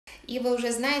И вы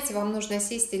уже знаете, вам нужно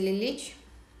сесть или лечь.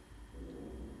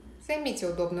 Займите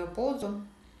удобную позу.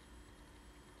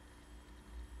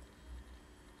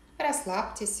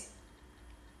 Расслабьтесь.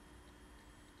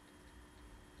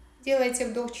 Делайте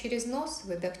вдох через нос,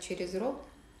 выдох через рот.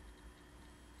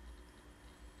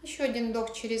 Еще один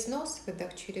вдох через нос,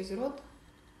 выдох через рот.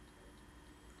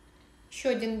 Еще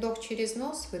один вдох через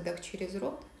нос, выдох через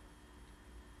рот.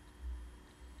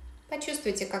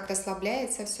 Почувствуйте, как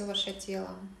расслабляется все ваше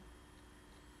тело.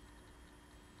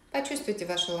 Почувствуйте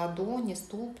ваши ладони,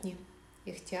 ступни,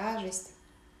 их тяжесть.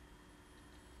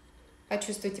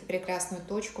 Почувствуйте прекрасную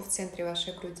точку в центре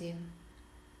вашей груди.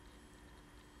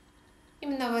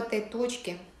 Именно в этой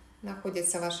точке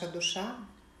находится ваша душа,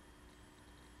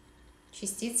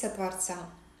 частица Творца.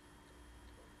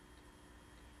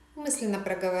 Мысленно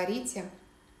проговорите: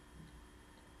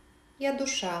 «Я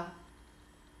душа,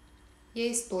 я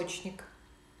источник».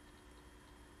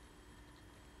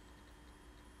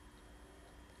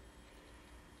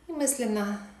 И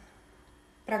мысленно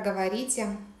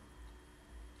проговорите: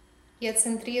 «Я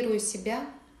центрирую себя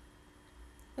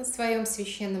на своем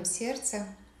священном сердце».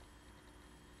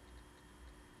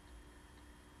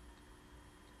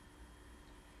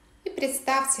 И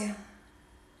представьте,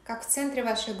 как в центре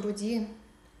вашей груди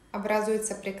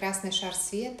образуется прекрасный шар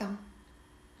света.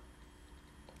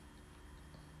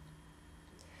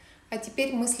 А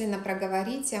теперь мысленно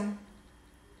проговорите: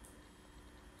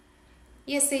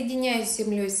 «Я соединяюсь с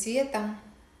землей света».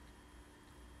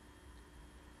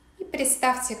 И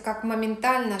представьте, как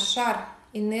моментально шар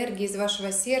энергии из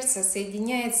вашего сердца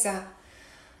соединяется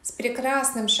с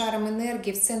прекрасным шаром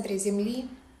энергии в центре Земли.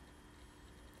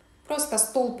 Просто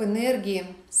столб энергии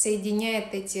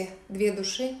соединяет эти две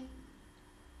души.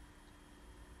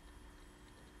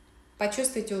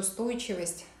 Почувствуйте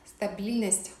устойчивость,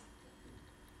 стабильность,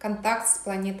 контакт с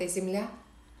планетой Земля.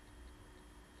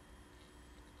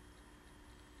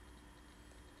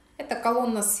 Это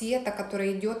колонна света,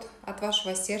 которая идет от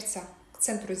вашего сердца к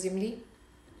центру Земли.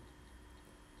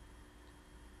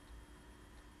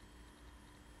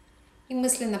 И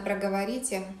мысленно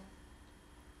проговорите: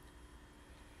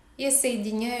 «Я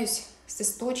соединяюсь с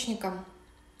Источником,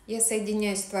 я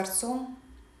соединяюсь с Творцом».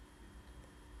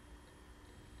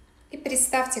 И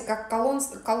представьте, как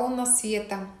колонна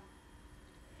света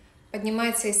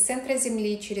поднимается из центра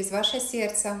Земли через ваше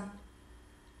сердце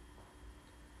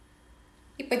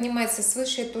и поднимается с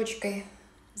высшей точкой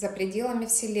за пределами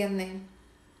Вселенной.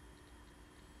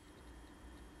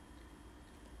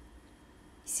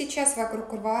 И сейчас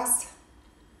вокруг вас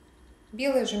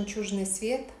белый жемчужный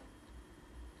свет.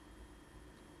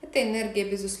 Это энергия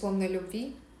безусловной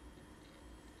любви.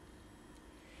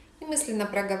 И мысленно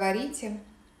проговорите: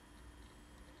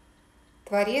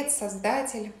 «Творец,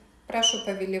 Создатель, прошу,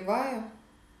 повелеваю,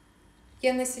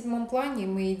 я на 7-м плане,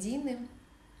 мы едины».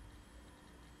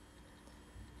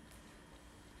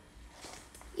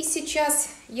 И сейчас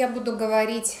я буду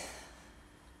говорить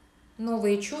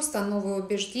новые чувства, новые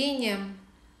убеждения.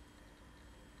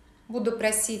 Буду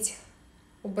просить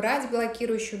убрать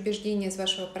блокирующие убеждения из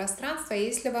вашего пространства. И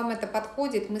если вам это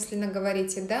подходит, мысленно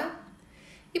говорите «да»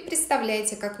 и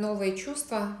представляйте, как новые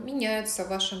чувства меняются в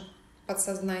вашем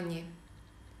подсознании.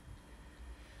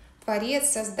 Творец,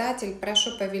 Создатель,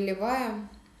 прошу, повелеваю,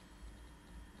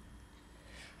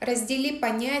 раздели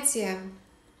понятия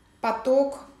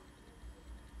поток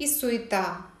и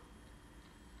суета.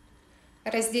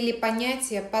 Раздели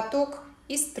понятия поток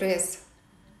и стресс.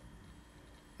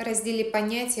 Раздели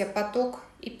понятия поток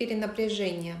и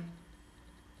перенапряжение.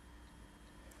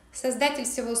 Создатель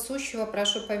всего сущего,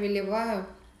 прошу, повелеваю,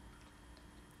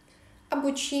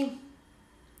 обучи,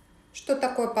 что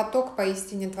такое поток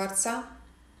поистине Творца.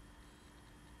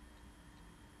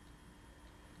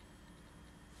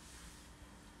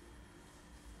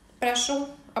 Прошу,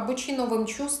 обучи новым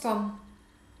чувствам.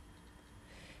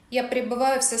 Я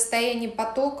пребываю в состоянии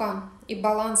потока и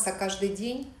баланса каждый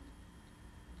день.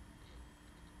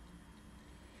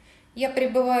 Я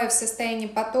пребываю в состоянии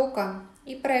потока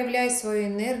и проявляю свою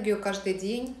энергию каждый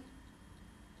день.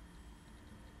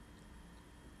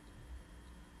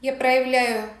 Я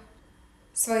проявляю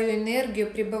свою энергию,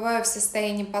 пребываю в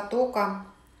состоянии потока,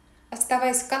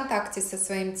 оставаясь в контакте со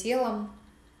своим телом.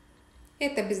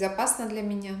 Это безопасно для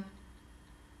меня.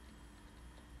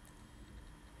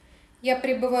 Я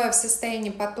пребываю в состоянии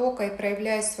потока и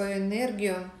проявляю свою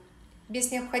энергию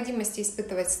без необходимости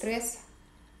испытывать стресс.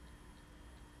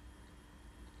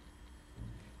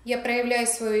 Я проявляю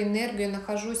свою энергию,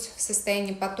 нахожусь в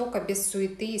состоянии потока без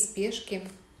суеты и спешки.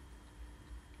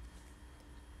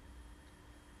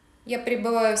 Я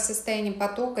пребываю в состоянии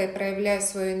потока и проявляю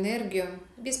свою энергию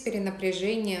без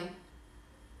перенапряжения.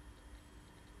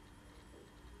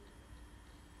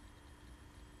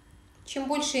 Чем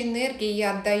больше энергии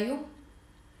я отдаю,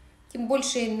 тем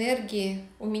больше энергии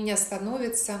у меня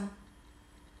становится.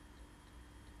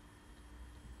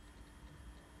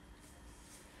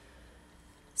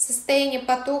 Состояние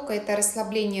потока — это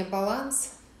расслабление,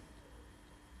 баланс.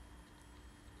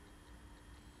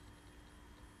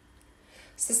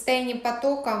 Состояние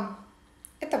потока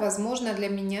 — это возможно для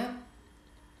меня.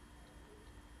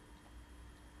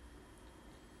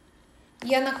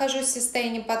 Я нахожусь в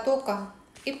состоянии потока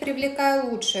и привлекаю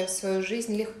лучшее в свою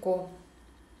жизнь легко.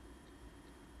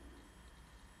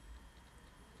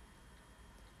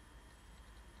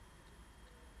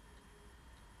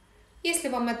 Если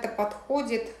вам это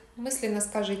подходит, мысленно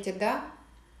скажите «да».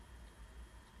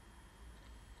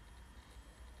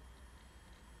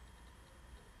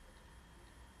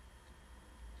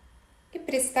 И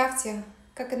представьте,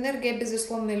 как энергия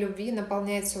безусловной любви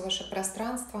наполняет все ваше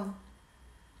пространство.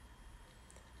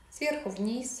 Сверху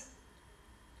вниз.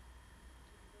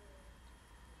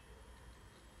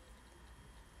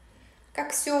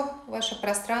 Как все ваше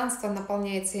пространство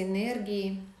наполняется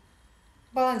энергией,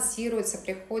 балансируется,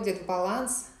 приходит в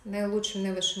баланс наилучшим,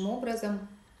 наивысшим образом.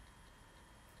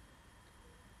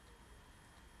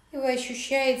 И вы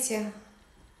ощущаете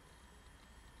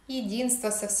единство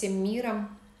со всем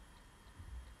миром.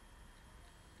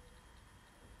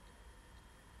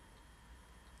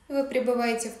 И вы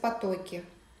пребываете в потоке.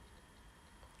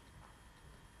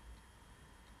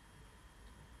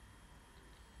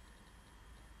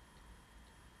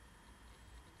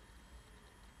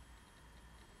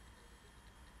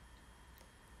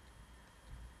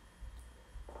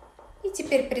 И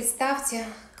теперь представьте,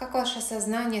 как ваше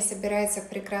сознание собирается в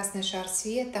прекрасный шар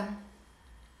света,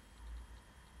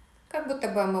 как будто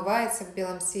бы омывается в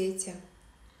белом свете.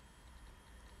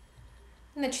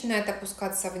 Начинает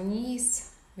опускаться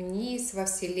вниз, вниз, во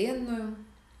Вселенную.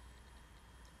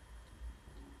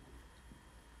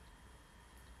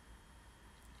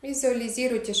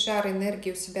 Визуализируйте шар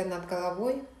энергии у себя над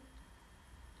головой.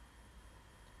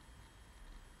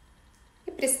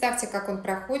 И представьте, как он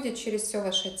проходит через все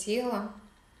ваше тело,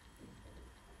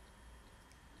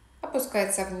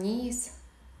 опускается вниз,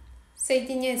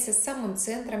 соединяется с самым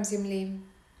центром Земли,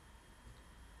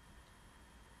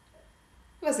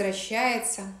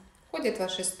 возвращается, входит в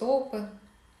ваши стопы,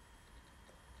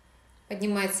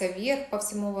 поднимается вверх по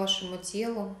всему вашему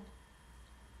телу.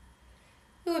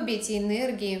 И обе эти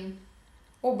энергии,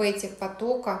 оба этих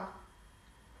потока,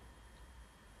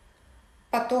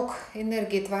 поток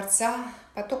энергии Творца,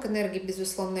 поток энергии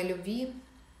безусловной любви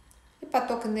и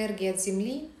поток энергии от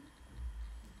Земли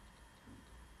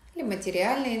или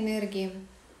материальной энергии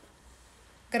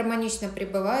гармонично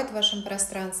пребывают в вашем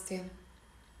пространстве.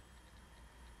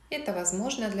 Это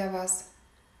возможно для вас.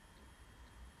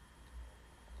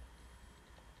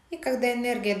 И когда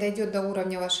энергия дойдет до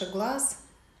уровня ваших глаз,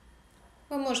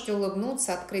 вы можете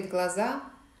улыбнуться, открыть глаза.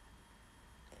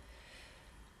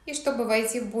 И чтобы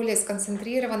войти в более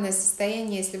сконцентрированное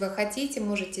состояние, если вы хотите,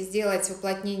 можете сделать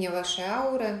уплотнение вашей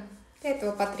ауры. Для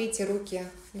этого потрите руки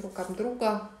друг об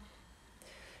друга.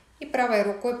 И правой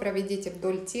рукой проведите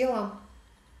вдоль тела.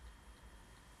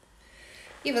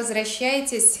 И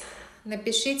возвращайтесь.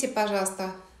 Напишите,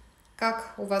 пожалуйста,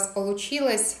 как у вас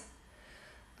получилось,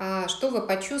 что вы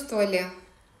почувствовали,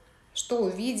 что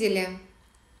увидели,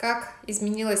 как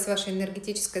изменилось ваше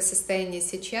энергетическое состояние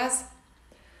сейчас,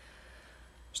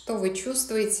 что вы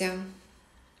чувствуете,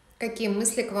 какие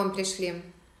мысли к вам пришли,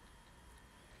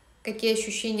 какие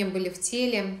ощущения были в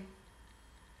теле,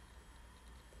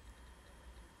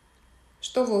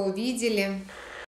 что вы увидели.